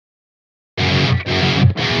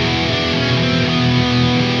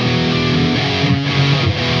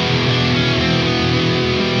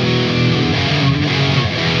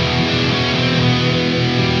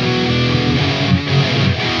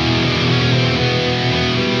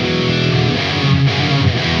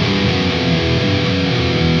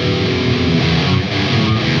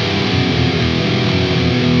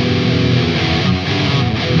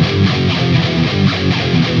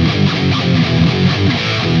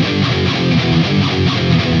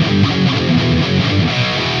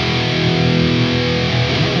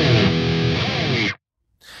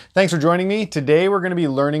Thanks for joining me. Today we're going to be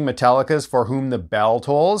learning Metallica's For Whom the Bell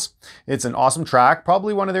Tolls. It's an awesome track,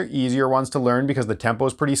 probably one of their easier ones to learn because the tempo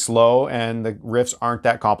is pretty slow and the riffs aren't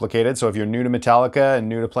that complicated. So if you're new to Metallica and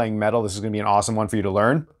new to playing metal, this is going to be an awesome one for you to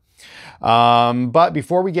learn. But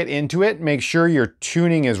before we get into it, make sure your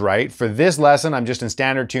tuning is right. For this lesson, I'm just in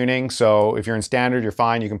standard tuning. So if you're in standard, you're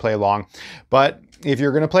fine. You can play along. But if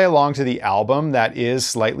you're going to play along to the album, that is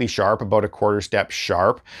slightly sharp, about a quarter step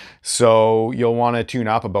sharp. So you'll want to tune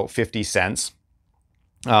up about 50 cents.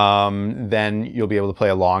 Then you'll be able to play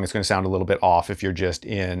along. It's going to sound a little bit off if you're just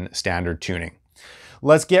in standard tuning.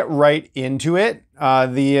 Let's get right into it.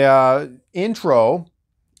 The intro,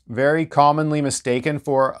 very commonly mistaken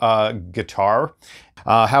for a guitar.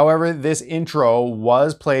 However, this intro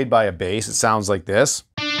was played by a bass. It sounds like this.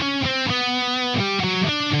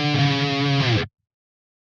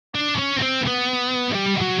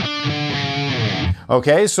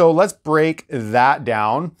 Okay, so let's break that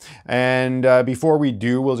down. And before we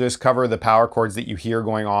do, we'll just cover the power chords that you hear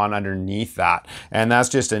going on underneath that. And that's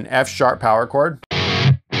just an F sharp power chord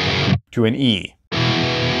to an E.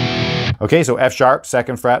 Okay, so F sharp,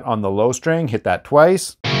 2nd fret on the low string, hit that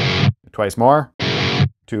twice more,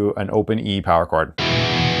 to an open E power chord.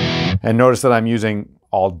 And notice that I'm using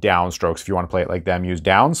all down strokes. If you want to play it like them, use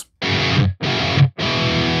downs.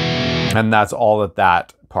 And that's all that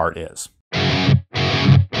that part is.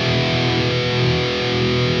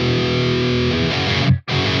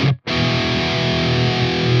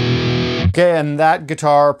 Okay, and that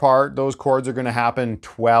guitar part, those chords are going to happen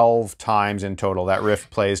 12 times in total. That riff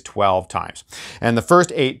plays 12 times. And the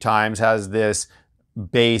first 8 times has this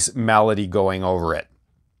bass melody going over it.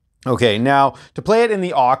 Okay, now to play it in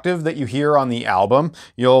the octave that you hear on the album,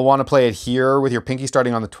 you'll want to play it here with your pinky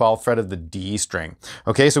starting on the 12th fret of the D string.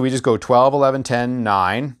 Okay, so we just go 12, 11, 10,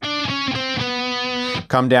 9.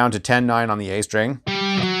 Come down to 10, 9 on the A string.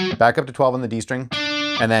 Back up to 12 on the D string.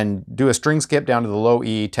 And then do a string skip down to the low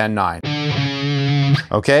E, 10, 9.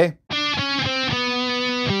 Okay?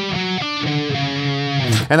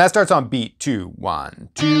 And that starts on beat 2. 1,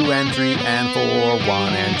 2, and 3, and 4.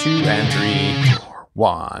 1, and 2, and 3. 4,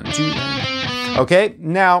 1, 2, and... Okay,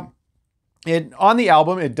 now, on the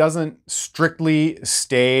album, it doesn't strictly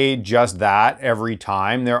stay just that every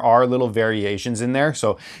time. There are little variations in there.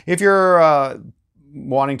 So if you're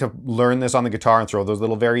wanting to learn this on the guitar and throw those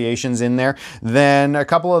little variations in there, then a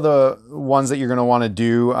couple of the ones that you're going to want to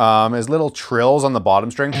do is little trills on the bottom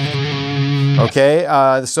string. Okay,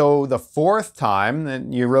 so the 4th time,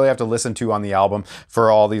 and you really have to listen to on the album for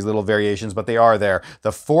all these little variations, but they are there.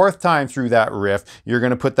 The 4th time through that riff, you're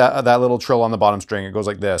going to put that little trill on the bottom string. It goes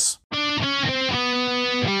like this.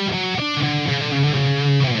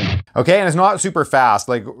 Okay, and it's not super fast.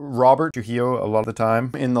 Like Robert Trujillo, a lot of the time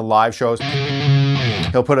in the live shows,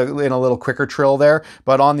 he'll put in a little quicker trill there.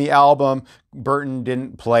 But on the album, Burton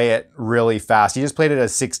didn't play it really fast. He just played it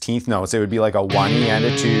as 16th notes. It would be like a 1 E and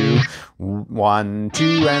a 2, 1,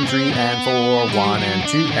 2, and 3, and 4, 1, and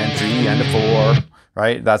 2, and 3, and a 4,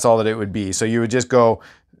 right? That's all that it would be. So you would just go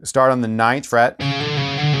start on the 9th fret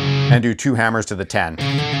and do 2 hammers to the 10.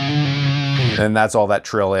 And that's all that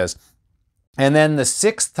trill is. And then the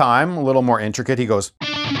 6th time, a little more intricate, he goes.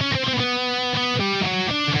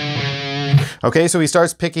 Okay, so he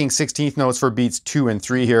starts picking 16th notes for beats 2 and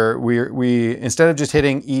 3 here. We instead of just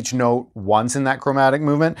hitting each note once in that chromatic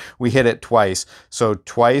movement, we hit it twice. So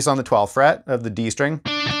twice on the 12th fret of the D string,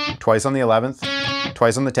 twice on the 11th,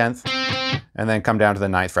 twice on the 10th, and then come down to the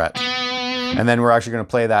 9th fret. And then we're actually going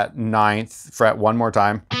to play that 9th fret one more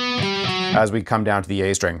time as we come down to the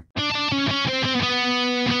A string.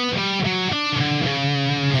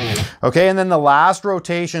 Okay, and then the last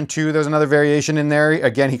rotation too, there's another variation in there.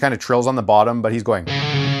 Again, he kind of trills on the bottom, but he's going,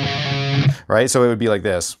 right? So it would be like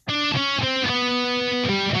this.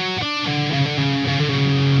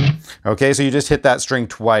 Okay, so you just hit that string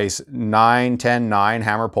twice, 9, 10, 9,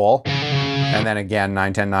 hammer pull, and then again,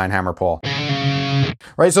 9, 10, 9, hammer pull.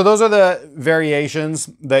 Right, so those are the variations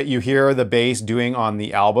that you hear the bass doing on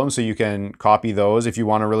the album, so you can copy those if you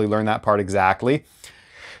want to really learn that part exactly.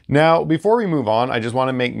 Now, before we move on, I just want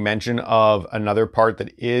to make mention of another part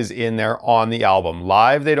that is in there on the album.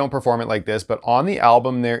 Live, they don't perform it like this, but on the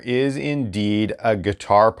album, there is indeed a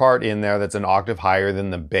guitar part in there that's an octave higher than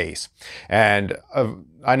the bass. And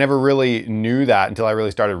I never really knew that until I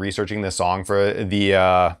really started researching this song for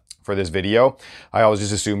this video. I always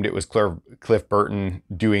just assumed it was Cliff Burton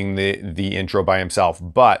doing the intro by himself.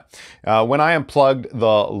 But when I unplugged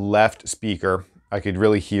the left speaker, I could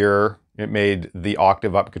really hear it made the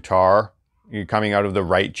octave up guitar coming out of the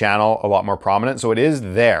right channel a lot more prominent. So it is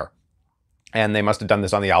there. And they must have done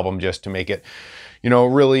this on the album just to make it, you know,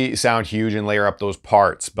 really sound huge and layer up those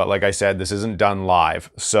parts. But like I said, this isn't done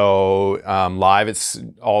live. So live, it's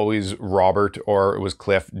always Robert or it was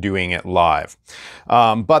Cliff doing it live.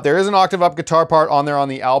 But there is an octave up guitar part on there on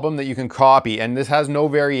the album that you can copy. And this has no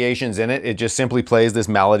variations in it. It just simply plays this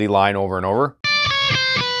melody line over and over.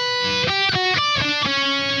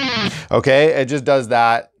 Okay, it just does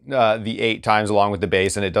that the 8 times along with the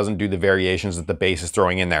bass, and it doesn't do the variations that the bass is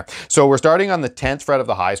throwing in there. So we're starting on the 10th fret of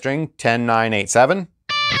the high string, 10, 9, 8, 7.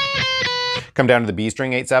 Come down to the B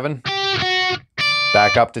string, 8, 7.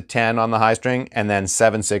 Back up to 10 on the high string, and then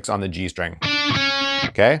 7, 6 on the G string.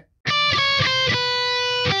 Okay?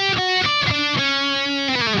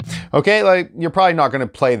 Okay, like you're probably not going to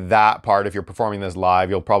play that part if you're performing this live.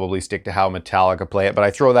 You'll probably stick to how Metallica play it, but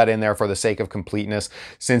I throw that in there for the sake of completeness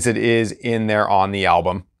since it is in there on the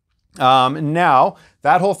album. Now,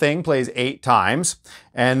 that whole thing plays 8 times,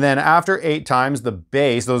 and then after 8 times, the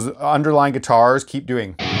bass, those underlying guitars keep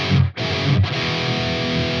doing.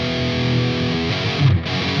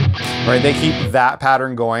 Right, they keep that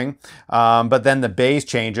pattern going, but then the bass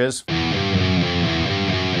changes.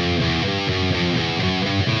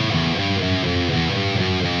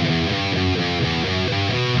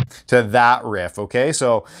 To that riff, okay?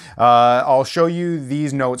 So I'll show you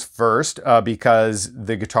these notes first because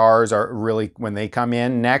the guitars are really, when they come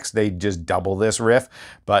in next, they just double this riff,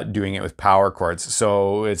 but doing it with power chords.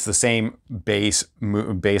 So it's the same bass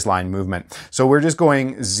line movement. So we're just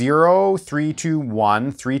going 0, 3, 2,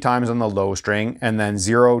 1, 3 times on the low string, and then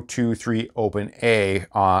 0, 2, 3, open A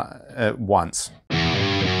once.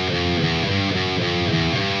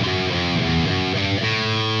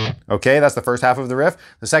 Okay, that's the first half of the riff.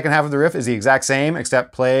 The second half of the riff is the exact same,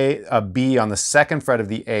 except play a B on the 2nd fret of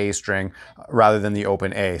the A string rather than the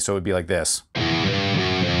open A. So it would be like this.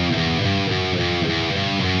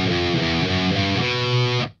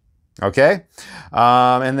 Okay,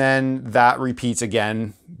 and then that repeats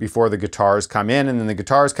again before the guitars come in, and then the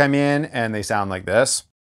guitars come in and they sound like this.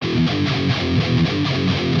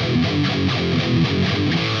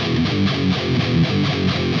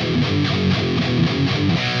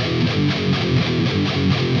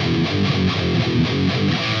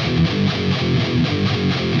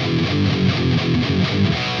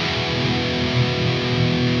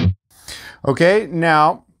 Okay,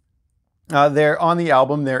 now there on the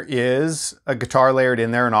album there is a guitar layered in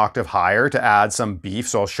there an octave higher to add some beef,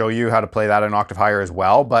 so I'll show you how to play that an octave higher as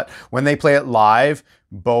well. But when they play it live,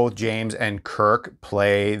 both James and Kirk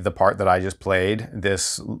play the part that I just played,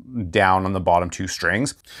 this down on the bottom 2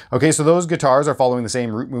 strings. Okay, so those guitars are following the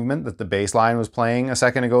same root movement that the bass line was playing a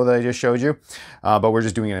second ago that I just showed you, but we're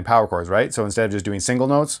just doing it in power chords, right? So instead of just doing single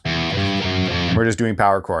notes, we're just doing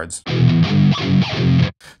power chords.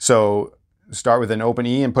 So start with an open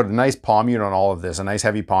E and put a nice palm mute on all of this, a nice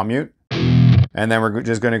heavy palm mute. And then we're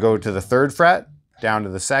just going to go to the 3rd fret, down to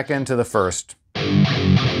the 2nd, to the 1st.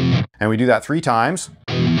 And we do that 3 times.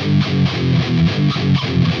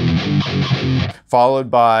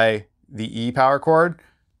 Followed by the E power chord,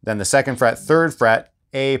 then the 2nd fret, 3rd fret,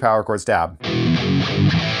 A power chord stab.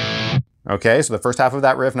 Okay, so the first half of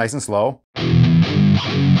that riff, nice and slow.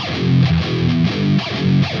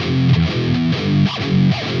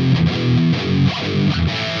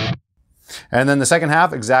 And then the second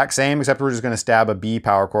half, exact same, except we're just going to stab a B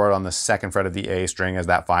power chord on the 2nd fret of the A string as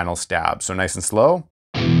that final stab. So nice and slow.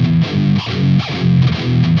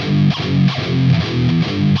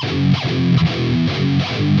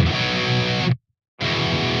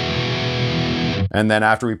 And then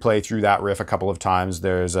after we play through that riff a couple of times,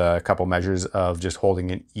 there's a couple measures of just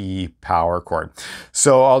holding an E power chord.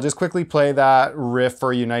 So I'll just quickly play that riff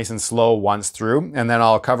for you nice and slow once through, and then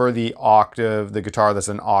I'll cover the octave, the guitar that's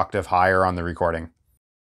an octave higher on the recording.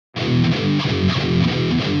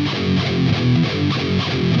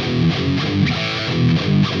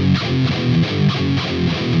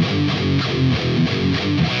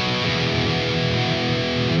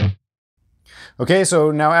 Okay,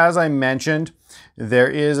 so now as I mentioned, there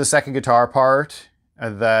is a second guitar part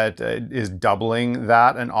that is doubling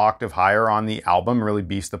that an octave higher on the album, really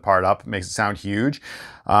beefs the part up, makes it sound huge.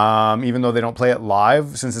 Even though they don't play it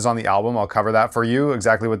live, since it's on the album, I'll cover that for you,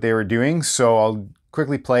 exactly what they were doing. So I'll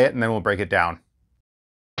quickly play it and then we'll break it down.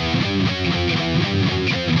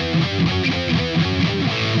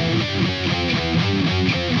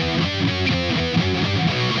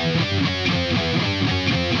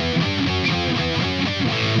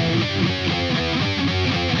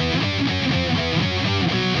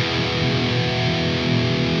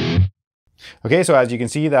 Okay, so as you can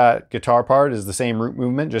see, that guitar part is the same root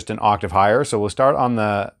movement, just an octave higher. So we'll start on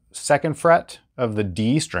the 2nd fret of the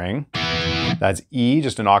D string. That's E,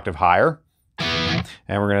 just an octave higher.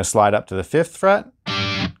 And we're gonna slide up to the 5th fret,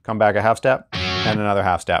 come back a half step, and another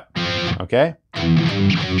half step, okay?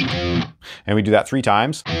 And we do that 3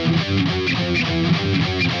 times.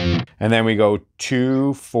 And then we go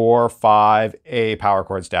 2, 4, 5, A power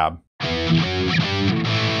chord stab.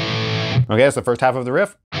 Okay, that's the first half of the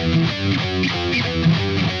riff.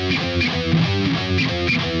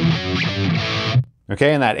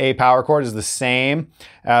 Okay, and that A power chord is the same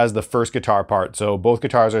as the first guitar part. So both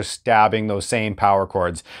guitars are stabbing those same power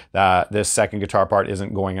chords. This second guitar part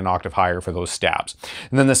isn't going an octave higher for those stabs.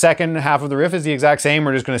 And then the second half of the riff is the exact same.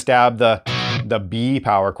 We're just gonna stab the B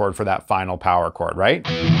power chord for that final power chord, right?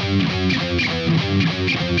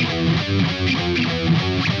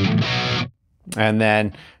 And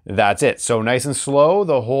then that's it. So nice and slow,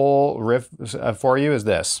 the whole riff for you is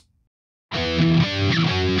this.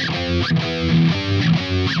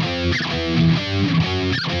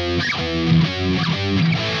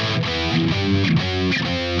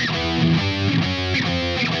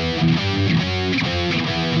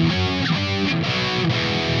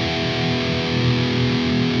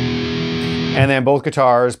 And then both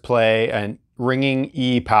guitars play a ringing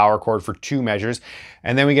E power chord for 2 measures.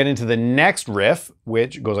 And then we get into the next riff,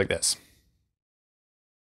 which goes like this.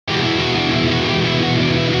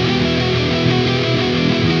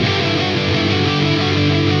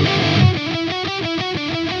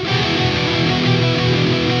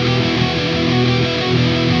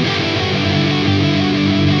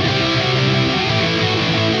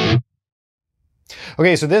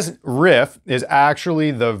 Okay, so this riff is actually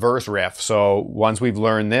the verse riff. So once we've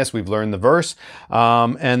learned this, we've learned the verse.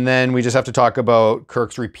 And then we just have to talk about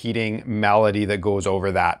Kirk's repeating melody that goes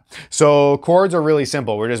over that. So chords are really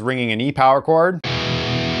simple. We're just ringing an E power chord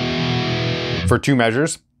for 2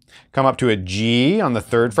 measures. Come up to a G on the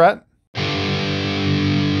 3rd fret.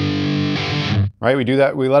 Right, we do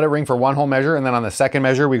that, we let it ring for 1 whole measure, and then on the 2nd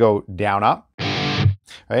measure, we go down up.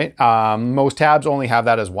 Right, most tabs only have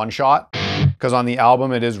that as 1 shot, because on the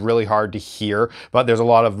album it is really hard to hear, but there's a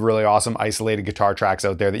lot of really awesome isolated guitar tracks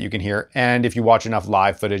out there that you can hear. And if you watch enough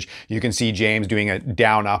live footage, you can see James doing a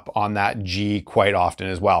down up on that G quite often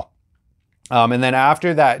as well. And then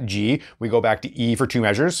after that G, we go back to E for 2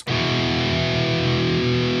 measures.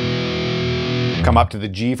 Come up to the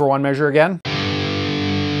G for 1 measure again.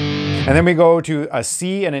 And then we go to a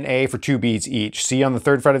C and an A for 2 beats each. C on the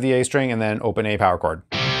 3rd fret of the A string, and then open A power chord.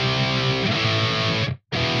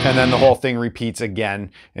 And then the whole thing repeats again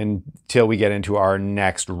until we get into our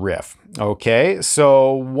next riff. Okay,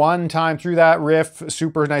 so 1 time through that riff,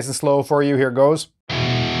 super nice and slow for you. Here it goes.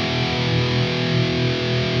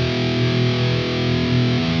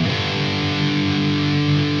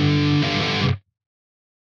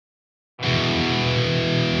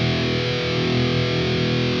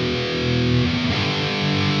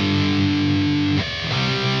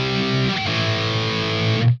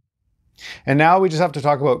 And now we just have to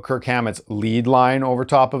talk about Kirk Hammett's lead line over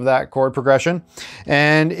top of that chord progression.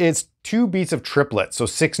 And it's 2 beats of triplets, so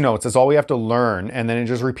 6 notes. That's all we have to learn, and then it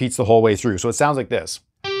just repeats the whole way through. So it sounds like this.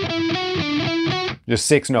 Just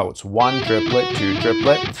 6 notes, 1 triplet, 2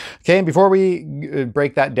 triplet. Okay, and before we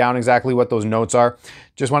break that down exactly what those notes are,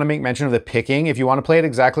 just want to make mention of the picking. If you want to play it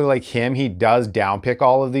exactly like him, he does down pick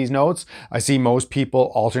all of these notes. I see most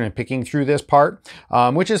people alternate picking through this part,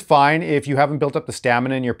 which is fine if you haven't built up the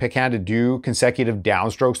stamina in your pick hand to do consecutive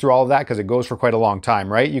downstrokes through all of that, because it goes for quite a long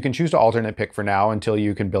time, right? You can choose to alternate pick for now until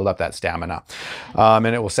you can build up that stamina, and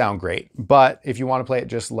it will sound great. But if you want to play it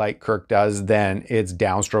just like Kirk does, then it's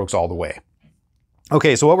downstrokes all the way.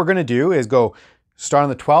 Okay, so what we're gonna do is go start on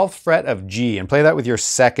the 12th fret of G and play that with your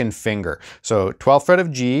 2nd finger. So 12th fret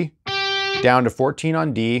of G, down to 14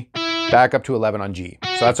 on D, back up to 11 on G.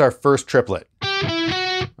 So that's our first triplet.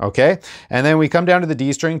 Okay, and then we come down to the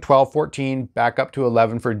D string, 12, 14, back up to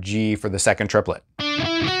 11 for G for the 2nd triplet.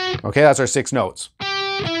 Okay, that's our 6 notes.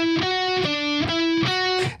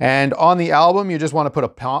 And on the album, you just wanna put a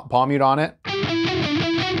palm mute on it,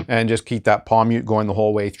 and just keep that palm mute going the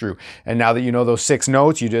whole way through. And now that you know those 6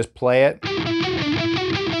 notes, you just play it.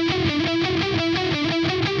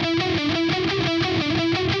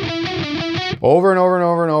 Over and over and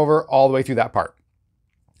over and over, all the way through that part.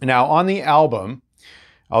 Now on the album,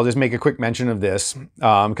 I'll just make a quick mention of this,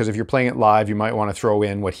 because if you're playing it live, you might want to throw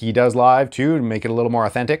in what he does live too to make it a little more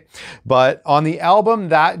authentic. But on the album,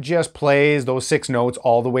 that just plays those 6 notes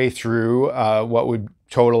all the way through what would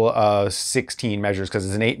total 16 measures, because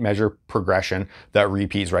it's an 8 measure progression that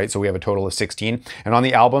repeats, right? So we have a total of 16. And on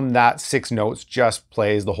the album, that 6 notes just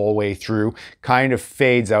plays the whole way through, kind of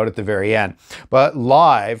fades out at the very end. But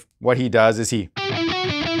live, what he does is he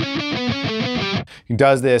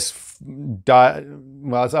does this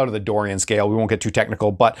well, it's out of the Dorian scale. We won't get too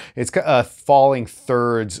technical, but it's a falling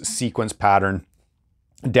thirds sequence pattern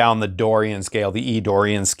down the Dorian scale, the E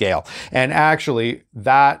Dorian scale. And actually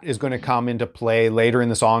that is going to come into play later in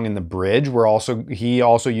the song in the bridge, where he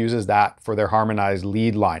also uses that for their harmonized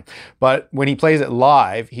lead line. But when he plays it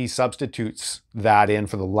live, he substitutes that in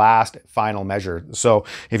for the last final measure. So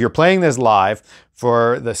if you're playing this live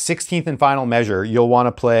for the 16th and final measure, you'll want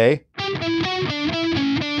to play.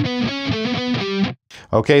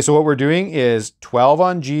 Okay, so what we're doing is 12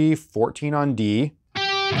 on G, 14 on D,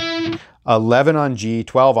 11 on G,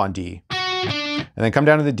 12 on D, and then come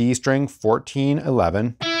down to the D string, 14,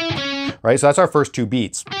 11, right? So that's our first two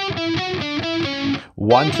beats.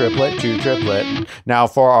 One triplet, two triplet. Now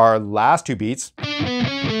for our last two beats,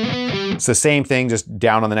 it's the same thing, just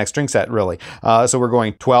down on the next string set, really. So we're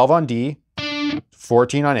going 12 on D,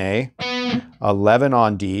 14 on A, 11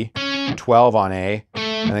 on D, 12 on A,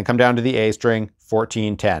 and then come down to the A string,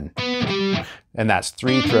 14, 10. And that's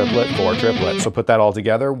 3 triplet, 4 triplet. So put that all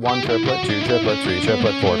together. 1 triplet, 2 triplet, 3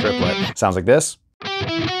 triplet, 4 triplet. Sounds like this.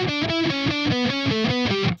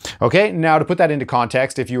 Okay, now to put that into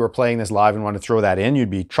context, if you were playing this live and want to throw that in, you'd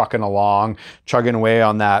be trucking along, chugging away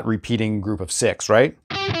on that repeating group of 6, right?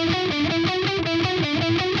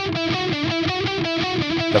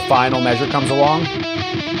 The final measure comes along.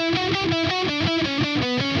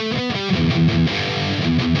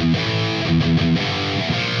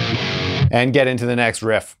 And get into the next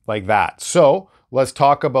riff like that. So let's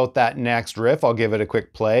talk about that next riff. I'll give it a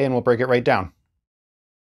quick play and we'll break it right down.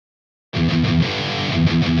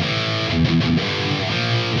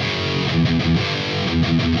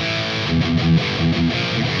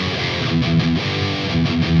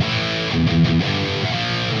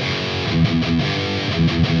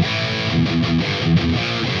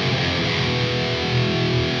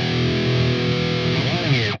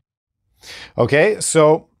 Okay,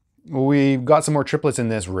 so we've got some more triplets in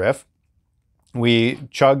this riff. We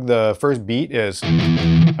chug, the first beat is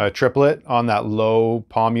a triplet on that low,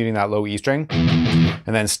 palm muting that low E string,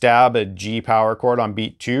 and then stab a G power chord on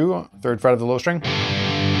beat 2, 3rd fret of the low string,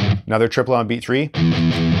 another triplet on beat 3,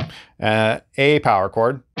 A power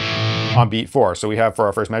chord on beat 4. So we have for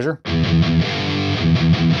our first measure.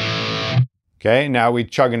 Okay, now we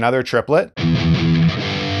chug another triplet.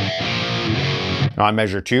 On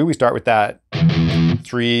measure 2, we start with that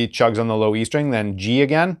 3 chugs on the low E string, then G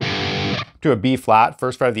again, to a B flat,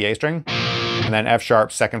 1st fret of the A string, and then F sharp,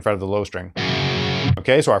 2nd fret of the low string.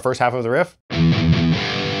 Okay, so our first half of the riff.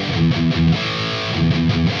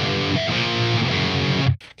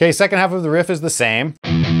 Okay, second half of the riff is the same.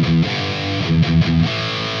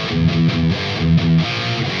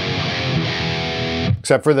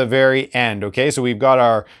 Except for the very end, okay? So we've got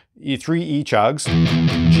our 3 E chugs,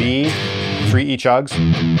 G, 3 E chugs,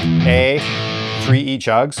 A, 3 E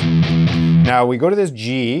chugs. Now we go to this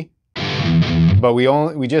G, but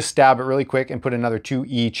we just stab it really quick and put another 2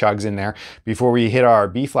 E chugs in there before we hit our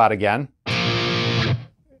B flat again.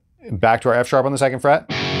 Back to our F sharp on the 2nd fret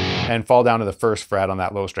and fall down to the 1st fret on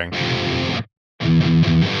that low string.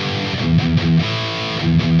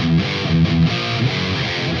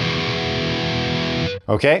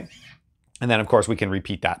 Okay, and then of course we can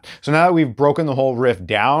repeat that. So now that we've broken the whole riff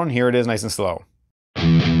down, here it is nice and slow.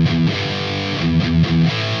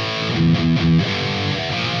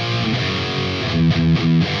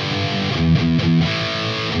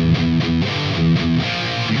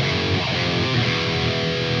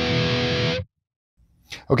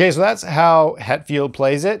 Okay, so that's how Hetfield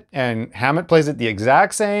plays it, and Hammett plays it the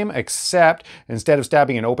exact same, except instead of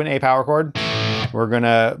stabbing an open A power chord, we're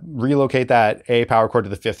gonna relocate that A power chord to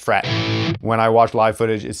the 5th fret. When I watch live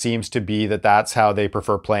footage, it seems to be that that's how they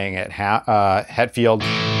prefer playing it. Hetfield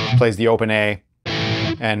plays the open A,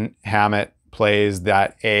 and Hammett plays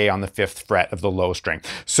that A on the 5th fret of the low string.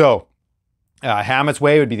 So Hammett's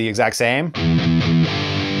way would be the exact same,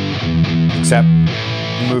 except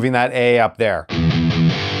moving that A up there.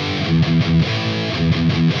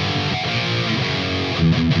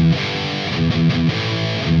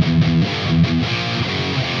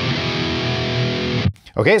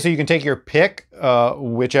 Okay, so you can take your pick,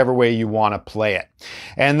 whichever way you want to play it.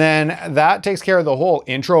 And then that takes care of the whole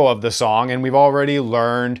intro of the song, and we've already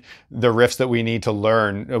learned the riffs that we need to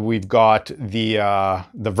learn. We've got the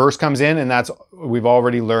verse comes in, and we've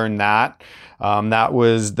already learned that. That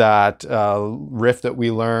was that riff that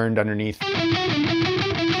we learned underneath,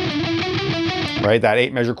 right? That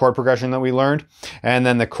 8 measure chord progression that we learned. And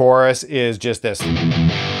then the chorus is just this.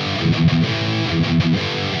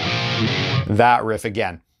 That riff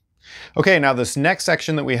again. Okay, now this next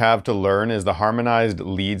section that we have to learn is the harmonized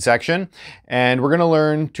lead section. And we're gonna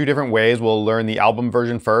learn two different ways. We'll learn the album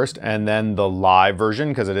version first and then the live version,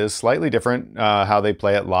 because it is slightly different how they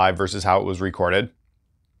play it live versus how it was recorded.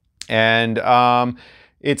 And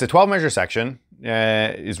it's a 12 measure section.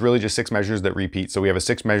 It's really just 6 measures that repeat. So we have a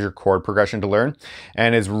 6 measure chord progression to learn.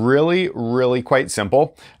 And it's really, really quite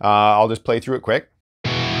simple. I'll just play through it quick.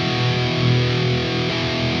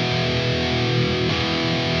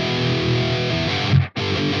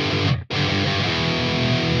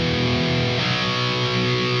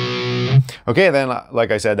 Okay, then, like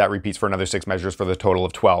I said, that repeats for another 6 measures for the total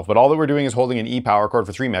of 12. But all that we're doing is holding an E power chord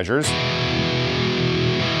for 3 measures.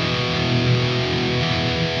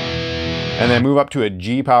 And then move up to a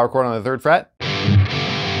G power chord on the 3rd fret.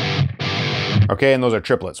 Okay, and those are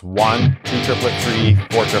triplets. 1, 2 triplet, 3,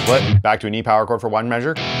 4 triplet. Back to an E power chord for 1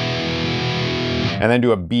 measure. And then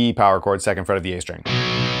do a B power chord, 2nd fret of the A string.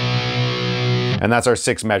 And that's our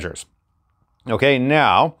 6 measures. Okay,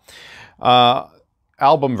 now,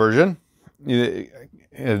 album version. We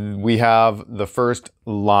have the first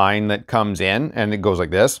line that comes in and it goes like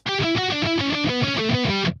this.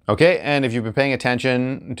 Okay, and if you've been paying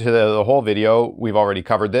attention to the whole video, we've already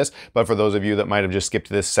covered this, but for those of you that might have just skipped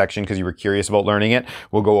this section because you were curious about learning it,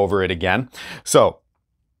 we'll go over it again. So,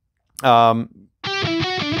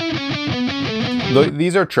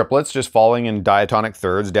 these are triplets just falling in diatonic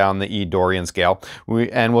thirds down the E Dorian scale.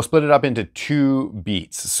 And we'll split it up into 2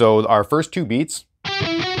 beats. So our first 2 beats,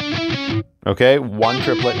 okay, 1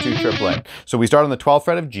 triplet, 2 triplet. So we start on the 12th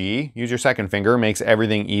fret of G, use your 2nd finger, makes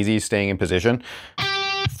everything easy staying in position.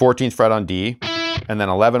 14th fret on D, and then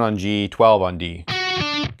 11 on G, 12 on D,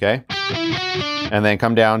 okay? And then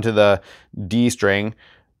come down to the D string,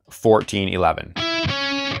 14, 11.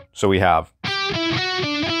 So we have,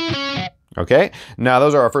 okay? Now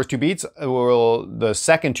those are our first 2 beats. The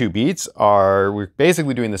second 2 beats are, we're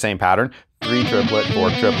basically doing the same pattern, 3 triplet, 4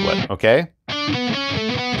 triplet, okay?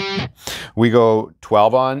 We go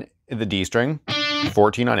 12 on the D string,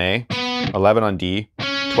 14 on A, 11 on D,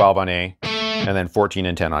 12 on A, and then 14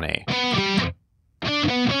 and 10 on A.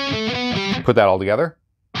 Put that all together.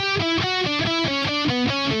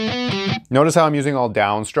 Notice how I'm using all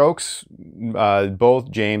downstrokes.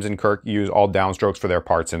 Both James and Kirk use all downstrokes for their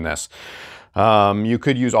parts in this. You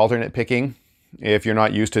could use alternate picking if you're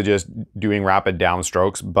not used to just doing rapid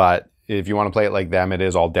downstrokes, but if you want to play it like them, it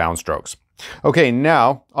is all downstrokes. Okay,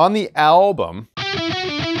 now on the album,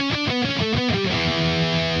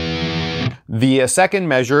 the 2nd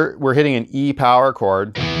measure, we're hitting an E power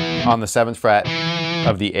chord on the 7th fret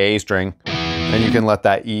of the A string, and you can let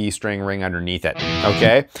that E string ring underneath it,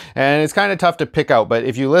 okay? And it's kind of tough to pick out, but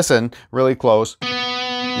if you listen really close,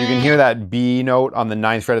 you can hear that B note on the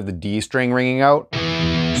 9th fret of the D string ringing out.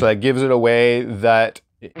 So that gives it away that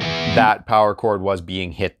that power chord was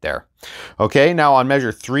being hit there. Okay, now on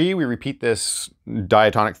measure 3, we repeat this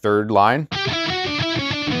diatonic 3rd line.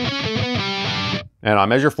 And on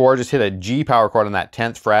measure 4, just hit a G power chord on that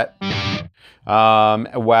 10th fret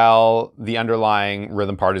while the underlying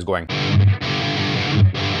rhythm part is going.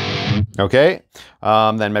 Okay,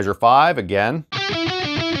 then measure 5 again.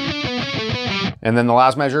 And then the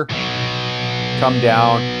last measure, come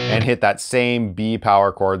down and hit that same B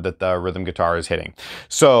power chord that the rhythm guitar is hitting.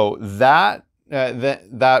 So that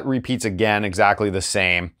repeats again exactly the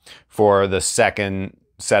same for the second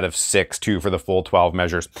set of 6 too for the full 12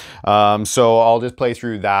 measures. So I'll just play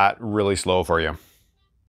through that really slow for you.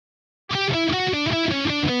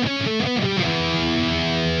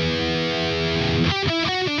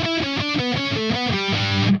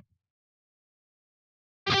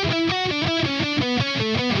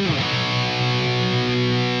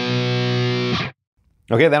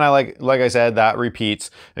 Okay, then like I said, that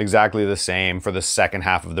repeats exactly the same for the second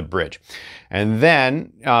half of the bridge. And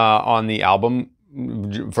then on the album,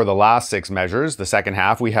 for the last 6 measures, the second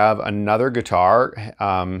half, we have another guitar.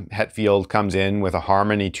 Hetfield comes in with a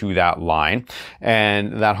harmony to that line,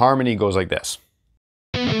 and that harmony goes like this.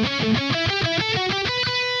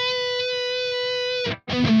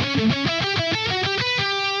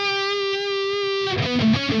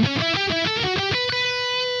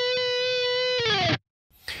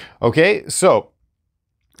 Okay, so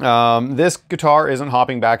this guitar isn't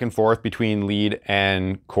hopping back and forth between lead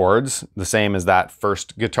and chords, the same as that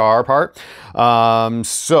first guitar part.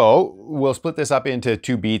 So we'll split this up into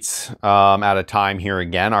 2 beats at a time here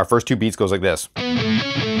again. Our first 2 beats goes like this.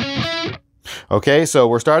 Okay, so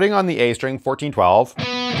we're starting on the A string, 14, 12,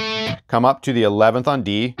 come up to the 11th on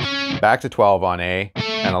D, back to 12 on A,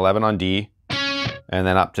 and 11 on D, and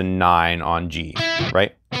then up to 9 on G,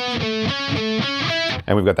 right?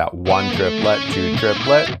 And we've got that 1 triplet, 2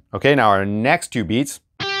 triplet. Okay, now our next 2 beats.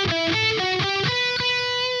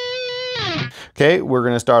 Okay, we're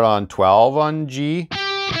gonna start on 12 on G,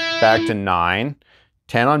 back to 9,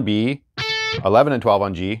 10 on B, 11 and 12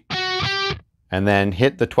 on G, and then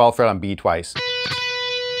hit the 12th fret on B twice.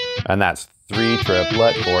 And that's 3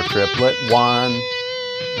 triplet, 4 triplet, 1.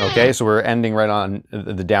 Okay, so we're ending right on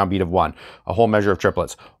the downbeat of 1. A whole measure of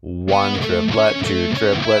triplets. 1 triplet, 2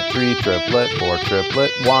 triplet, 3 triplet, 4 triplet,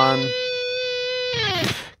 1.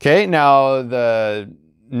 Okay, now the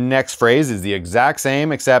next phrase is the exact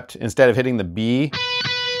same, except instead of hitting the B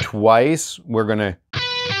twice,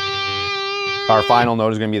 our final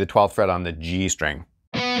note is gonna be the 12th fret on the G string.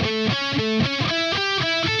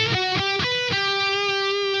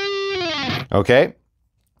 Okay,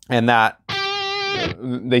 and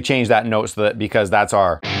they changed that note so that, because that's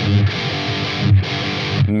our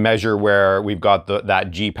measure where we've got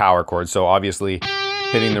that G power chord. So obviously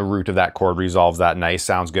hitting the root of that chord resolves that. Nice,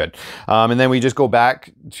 sounds good. And then we just go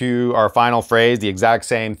back to our final phrase, the exact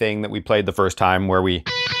same thing that we played the first time, where we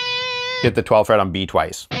hit the 12th fret on B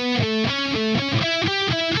twice.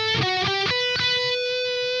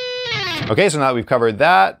 Okay, so now that we've covered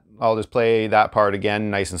that, I'll just play that part again,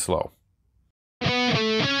 nice and slow.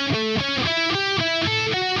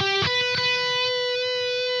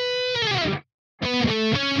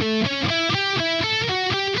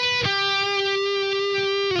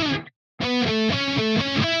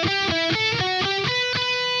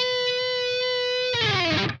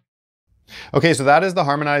 Okay, so that is the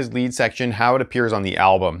harmonized lead section, how it appears on the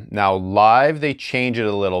album. Now live, they change it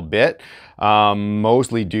a little bit,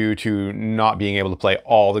 mostly due to not being able to play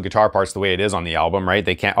all the guitar parts the way it is on the album, right?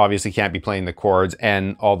 They obviously can't be playing the chords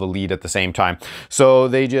and all the lead at the same time. So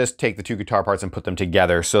they just take the 2 guitar parts and put them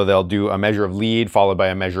together. So they'll do a measure of lead followed by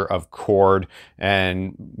a measure of chord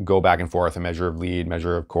and go back and forth, a measure of lead,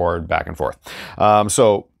 measure of chord, back and forth.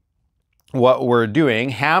 So what we're doing,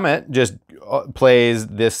 Hammett just plays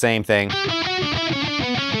this same thing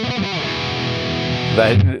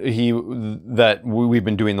that we've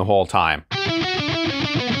been doing the whole time.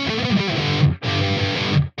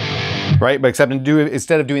 Right, but except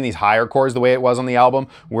instead of doing these higher chords the way it was on the album,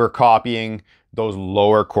 we're copying those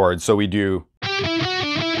lower chords. So we do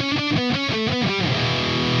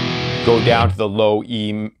go down to the low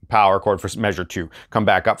E power chord for measure 2, come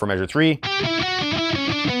back up for measure 3,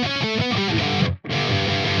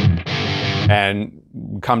 and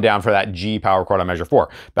come down for that G power chord on measure 4.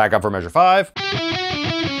 Back up for measure 5.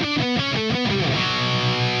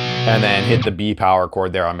 And then hit the B power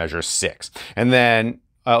chord there on measure 6. And then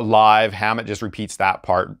live, Hammett just repeats that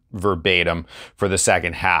part verbatim for the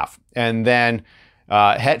second half. And then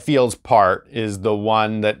Hetfield's part is the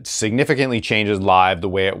one that significantly changes live the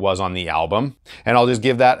way it was on the album. And I'll just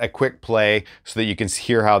give that a quick play so that you can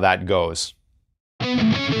hear how that goes.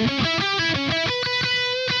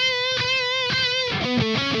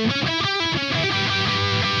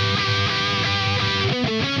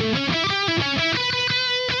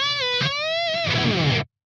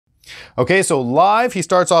 Okay, so live, he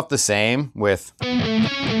starts off the same with,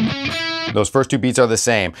 those first 2 beats are the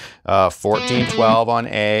same. 14, 12 on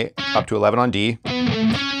A, up to 11 on D,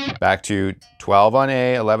 back to 12 on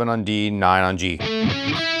A, 11 on D, 9 on G.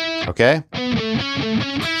 Okay?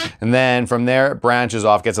 And then from there, it branches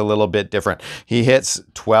off, gets a little bit different. He hits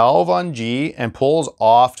 12 on G and pulls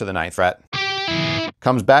off to the 9th fret.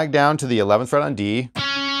 Comes back down to the 11th fret on D,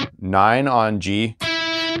 9 on G,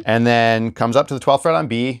 and then comes up to the 12th fret on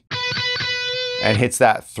B, and hits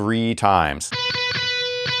that 3 times.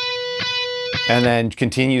 And then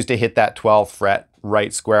continues to hit that 12th fret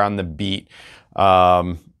right square on the beat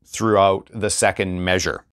throughout the second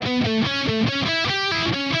measure. All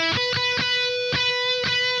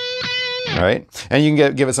right, and you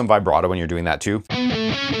can give it some vibrato when you're doing that too.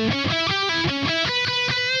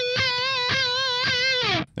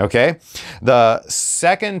 Okay, the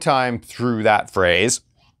second time through that phrase,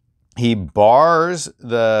 he bars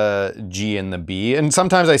the G and the B, and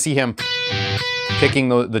sometimes I see him picking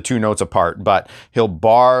the 2 notes apart, but he'll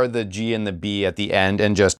bar the G and the B at the end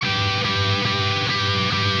and just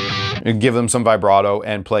give them some vibrato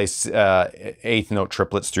and place 8th note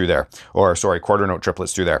triplets through there, or sorry, quarter note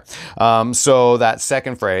triplets through there. So that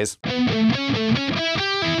second phrase,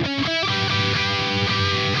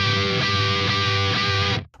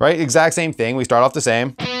 right, exact same thing. We start off the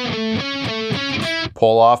same.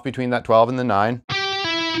 Pull off between that 12 and the 9.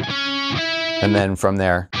 And then from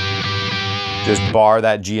there, just bar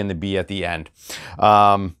that G and the B at the end.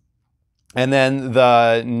 And then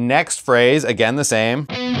the next phrase, again the same.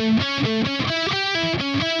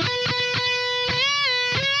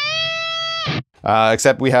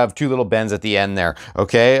 except we have two little bends at the end there.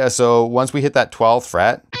 Okay, so once we hit that 12th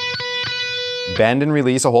fret, bend and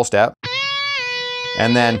release a whole step,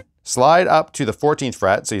 and then slide up to the 14th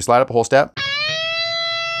fret. So you slide up a whole step,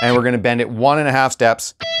 and we're going to bend it 1.5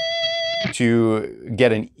 steps to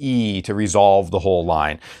get an E to resolve the whole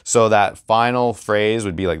line. So that final phrase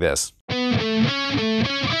would be like this.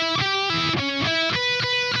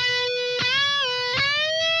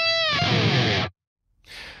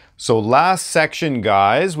 So last section,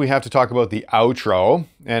 guys, we have to talk about the outro.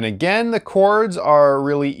 And again, the chords are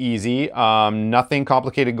really easy. Nothing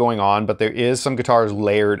complicated going on, but there is some guitars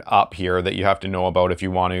layered up here that you have to know about if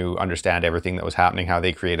you want to understand everything that was happening, how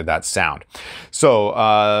they created that sound.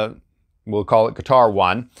 So we'll call it guitar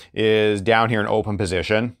 1 is down here in open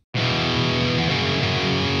position.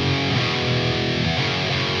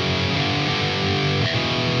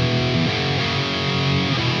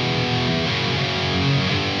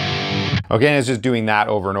 Okay, and it's just doing that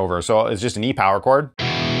over and over. So it's just an E power chord,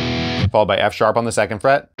 followed by F sharp on the 2nd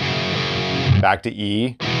fret, back to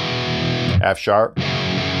E, F sharp,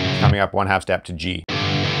 coming up 1/2 step to G.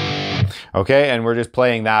 Okay, and we're just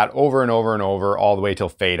playing that over and over and over all the way till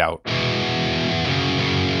fade out.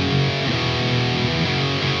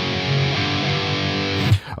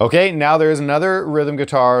 Okay, now there's another rhythm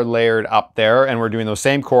guitar layered up there, and we're doing those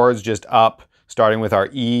same chords just up, starting with our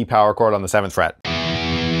E power chord on the 7th fret.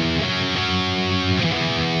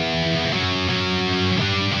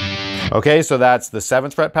 Okay, so that's the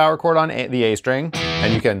 7th fret power chord on the A string,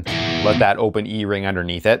 and you can let that open E ring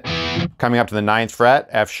underneath it. Coming up to the 9th fret,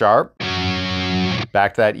 F sharp,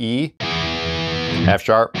 back to that E, F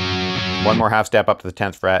sharp, one more half step up to the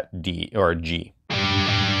 10th fret, D or G.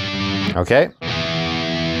 Okay.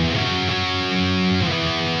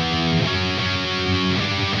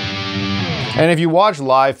 And if you watch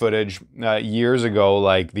live footage years ago,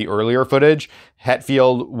 like the earlier footage,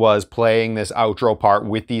 Hetfield was playing this outro part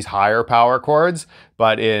with these higher power chords,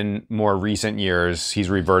 but in more recent years, he's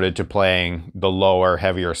reverted to playing the lower,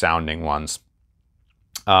 heavier sounding ones.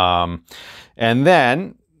 And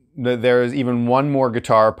then there's even one more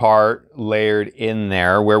guitar part layered in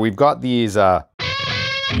there where we've got these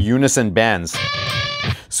unison bends.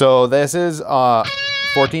 So this is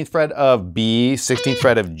 14th fret of B, 16th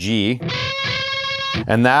fret of G.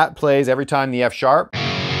 And that plays every time the F sharp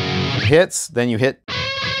hits, then you hit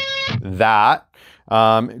that,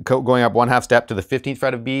 going up 1/2 step to the 15th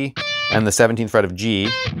fret of B and the 17th fret of G.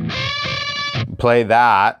 Play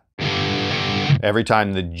that every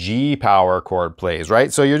time the G power chord plays,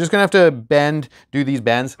 right? So you're just gonna have to do these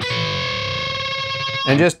bends,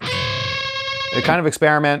 and just kind of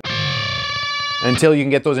experiment until you can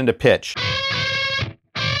get those into pitch.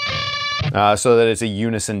 So that it's a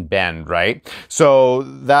unison bend, right? So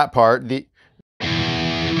that part,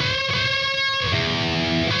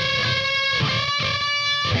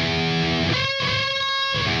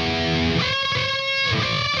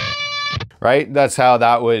 right? That's how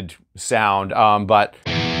that would sound. But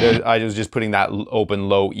I was just putting that open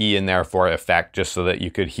low E in there for effect, just so that you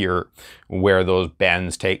could hear where those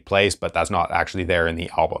bends take place, but that's not actually there in the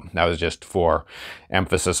album. That was just for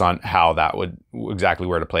emphasis on how that would, exactly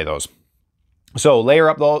where to play those. So layer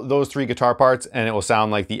up those 3 guitar parts and it will sound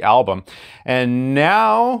like the album. And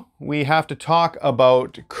now we have to talk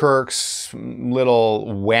about Kirk's little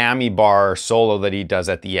whammy bar solo that he does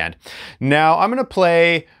at the end. Now I'm gonna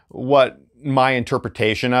play what my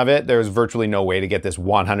interpretation of it. There's virtually no way to get this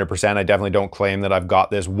 100%. I definitely don't claim that I've got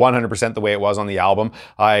this 100% the way it was on the album.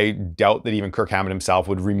 I doubt that even Kirk Hammett himself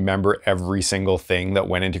would remember every single thing that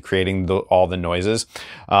went into creating all the noises.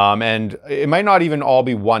 And it might not even all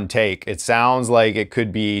be one take. It sounds like it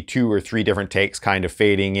could be 2 or 3 different takes kind of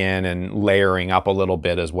fading in and layering up a little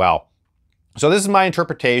bit as well. So this is my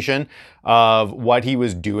interpretation of what he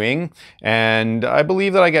was doing, and I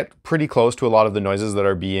believe that I get pretty close to a lot of the noises that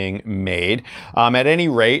are being made. At any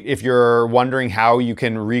rate, if you're wondering how you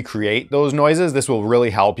can recreate those noises, this will really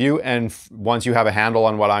help you, and once you have a handle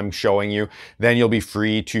on what I'm showing you, then you'll be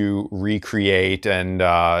free to recreate and,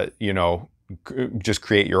 you know, just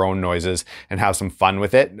create your own noises and have some fun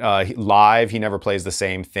with it. Live, he never plays the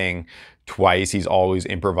same thing twice. He's always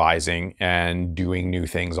improvising and doing new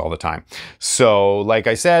things all the time. So like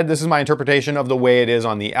I said, this is my interpretation of the way it is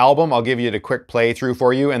on the album. I'll give you a quick playthrough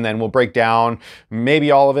for you, and then we'll break down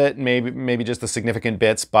maybe all of it, maybe just the significant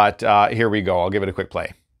bits, but here we go. I'll give it a quick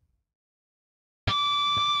play.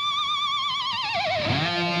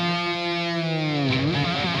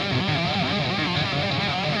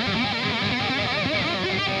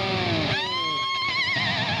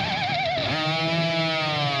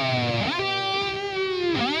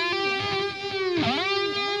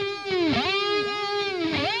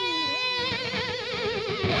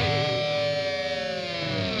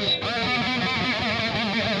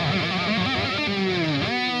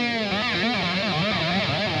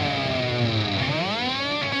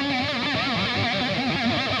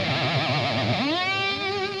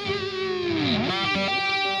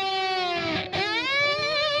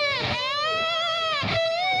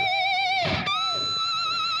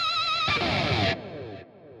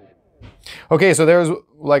 Okay, so there's,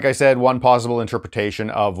 like I said, one possible interpretation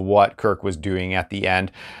of what Kirk was doing at the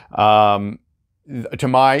end. To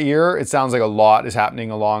my ear, it sounds like a lot is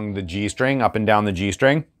happening along the G string, up and down the G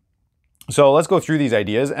string. So let's go through these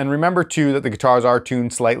ideas, and remember too that the guitars are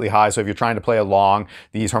tuned slightly high, so if you're trying to play along,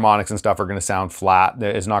 these harmonics and stuff are going to sound flat.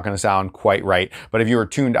 It's not going to sound quite right. But if you were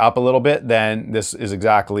tuned up a little bit, then this is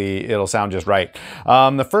exactly, it'll sound just right.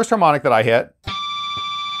 The first harmonic that I hit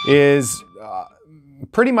is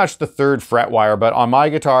pretty much the 3rd fret wire, but on my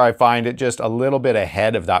guitar I find it just a little bit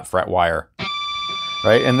ahead of that fret wire,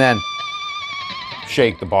 right? And then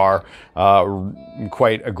shake the bar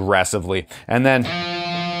quite aggressively. And then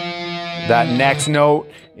that next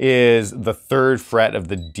note is the 3rd fret of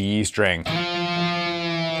the D string.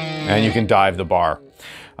 And you can dive the bar.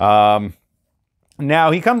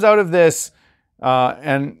 Now he comes out of this,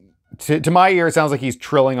 and to my ear, it sounds like he's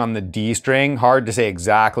trilling on the D string. Hard to say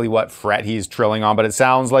exactly what fret he's trilling on, but it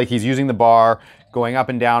sounds like he's using the bar, going up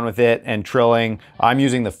and down with it, and trilling. I'm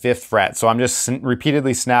using the 5th fret, so I'm just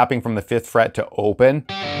repeatedly snapping from the 5th fret to open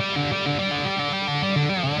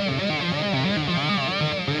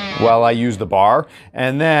while I use the bar.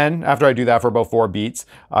 And then, after I do that for about 4 beats,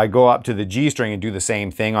 I go up to the G string and do the same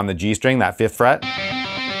thing on the G string, that 5th fret.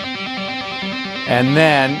 And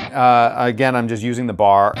then, again, I'm just using the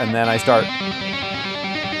bar, and then I start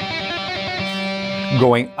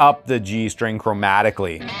going up the G string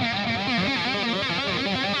chromatically.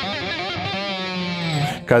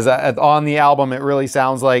 Because on the album, it really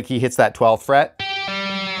sounds like he hits that 12th fret,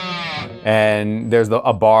 and there's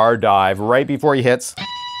a bar dive right before he hits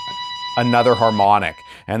another harmonic,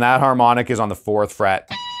 and that harmonic is on the 4th fret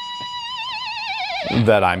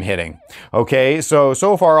that I'm hitting. Okay, so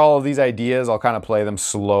far all of these ideas, I'll kind of play them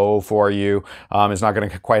slow for you. It's not going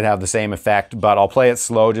to quite have the same effect, but I'll play it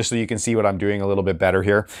slow just so you can see what I'm doing a little bit better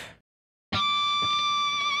here.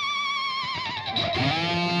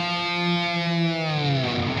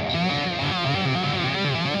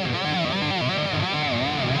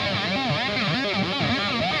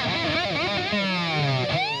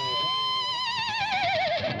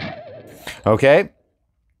 Okay,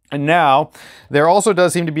 and now there also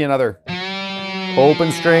does seem to be another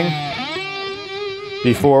open string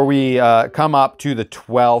before we come up to the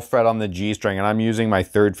 12th fret on the G string, and I'm using my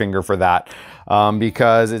 3rd finger for that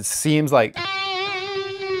because it seems like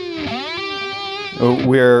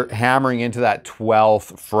we're hammering into that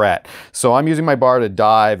 12th fret. So I'm using my bar to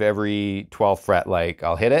dive every 12th fret, like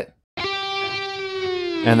I'll hit it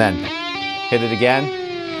and then hit it again,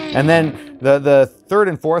 and then the 3rd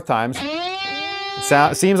and 4th times,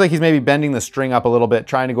 it seems like he's maybe bending the string up a little bit,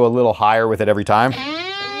 trying to go a little higher with it every time.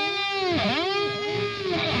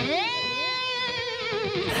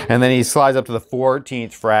 And then he slides up to the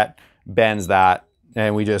 14th fret, bends that,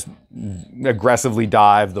 and we just aggressively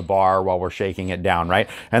dive the bar while we're shaking it down, right?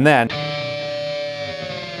 And then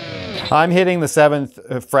I'm hitting the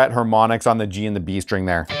 7th fret harmonics on the G and the B string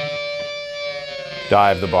there.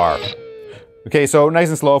 Dive the bar. Okay, so nice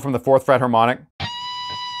and slow from the 4th fret harmonic.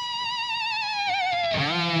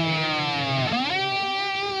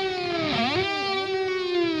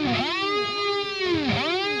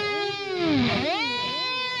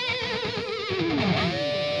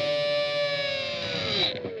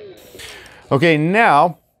 Okay,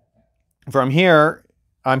 now from here,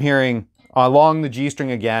 I'm hearing along the G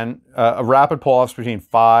string again, a rapid pull-offs between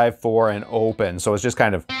 5, 4, and open. So it's just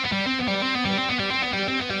kind of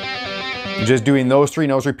just doing those 3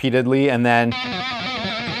 notes repeatedly, and then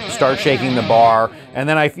start shaking the bar. And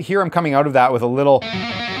then I hear him coming out of that with a little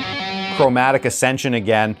chromatic ascension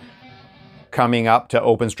again, coming up to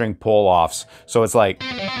open string pull-offs. So it's like,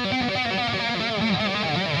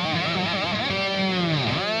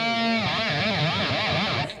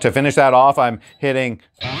 to finish that off, I'm hitting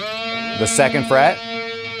the 2nd fret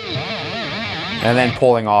and then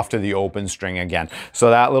pulling off to the open string again. So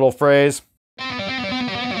that little phrase.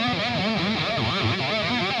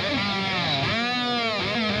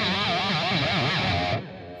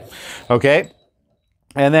 Okay,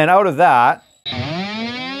 and then out of that,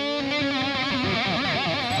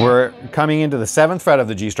 we're coming into the 7th fret of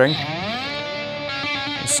the G string.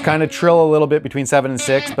 Just kind of trill a little bit between 7 and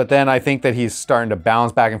 6, but then I think that he's starting to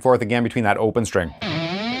bounce back and forth again between that open string.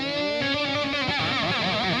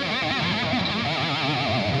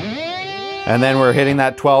 And then we're hitting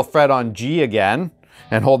that 12th fret on G again,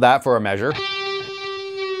 and hold that for a measure.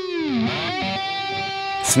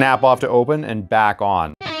 Snap off to open and back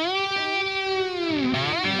on.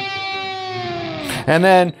 And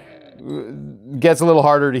then gets a little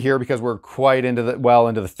harder to hear because we're quite into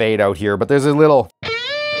the fade out here, but there's a little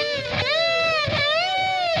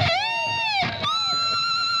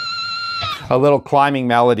climbing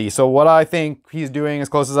melody. So what I think he's doing, as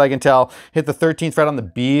close as I can tell, hit the 13th fret on the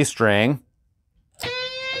B string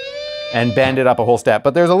and bend it up a whole step.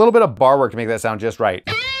 But there's a little bit of bar work to make that sound just right.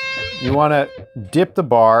 You want to dip the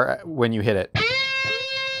bar when you hit it.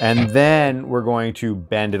 And then we're going to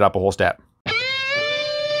bend it up a whole step.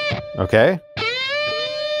 Okay?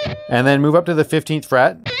 And then move up to the 15th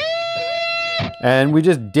fret. And we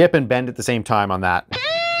just dip and bend at the same time on that.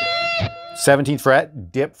 17th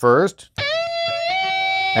fret, dip first.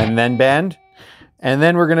 And then bend. And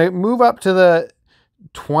then we're going to move up to the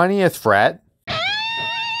 20th fret.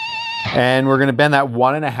 And we're going to bend that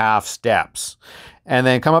 1.5 steps. And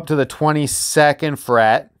then come up to the 22nd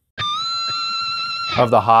fret of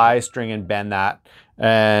the high string and bend that.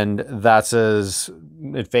 And that's as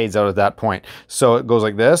it fades out at that point. So it goes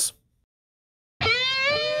like this.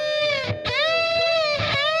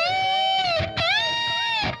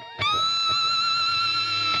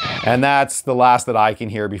 And that's the last that I can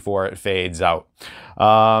hear before it fades out.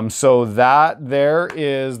 So that there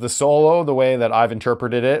is the solo, the way that I've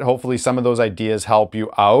interpreted it. Hopefully some of those ideas help you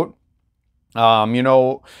out. You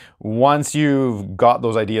know, once you've got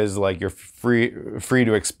those ideas, like, you're free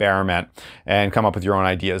to experiment and come up with your own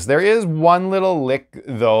ideas. There is one little lick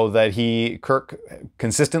though that Kirk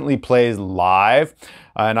consistently plays live,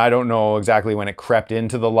 and I don't know exactly when it crept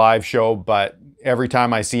into the live show, but every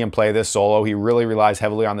time I see him play this solo, he really relies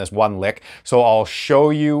heavily on this one lick. So I'll show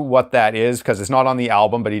you what that is, because it's not on the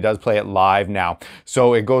album, but he does play it live now.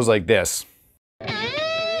 So it goes like this.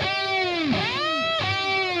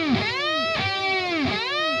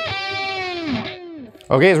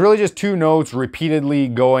 Okay, it's really just 2 notes repeatedly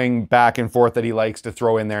going back and forth that he likes to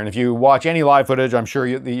throw in there. And if you watch any live footage, I'm sure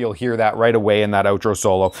you'll hear that right away in that outro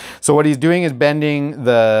solo. So what he's doing is bending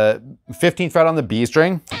the 15th fret on the B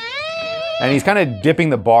string, and he's kind of dipping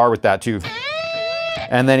the bar with that too.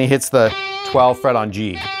 And then he hits the 12th fret on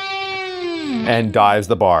G and dives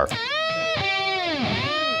the bar.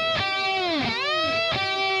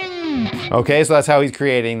 Okay, so that's how he's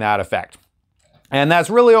creating that effect. And that's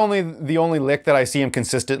really the only lick that I see him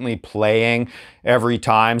consistently playing every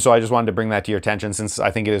time. So I just wanted to bring that to your attention, since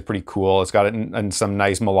I think it is pretty cool. It's got some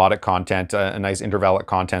nice melodic content, a nice intervallic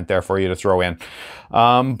content there for you to throw in.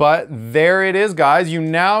 But there it is, guys. You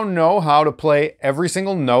now know how to play every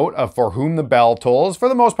single note of For Whom the Bell Tolls. For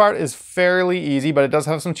the most part, is fairly easy, but it does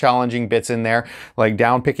have some challenging bits in there, like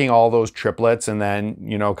down picking all those triplets, and then,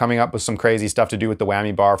 you know, coming up with some crazy stuff to do with the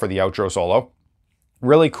whammy bar for the outro solo.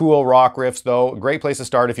 Really cool rock riffs though. Great place to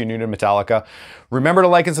start if you're new to Metallica. Remember to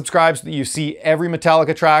like and subscribe so that you see every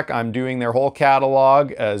Metallica track. I'm doing their whole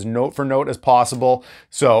catalog as note for note as possible.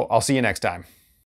 So I'll see you next time.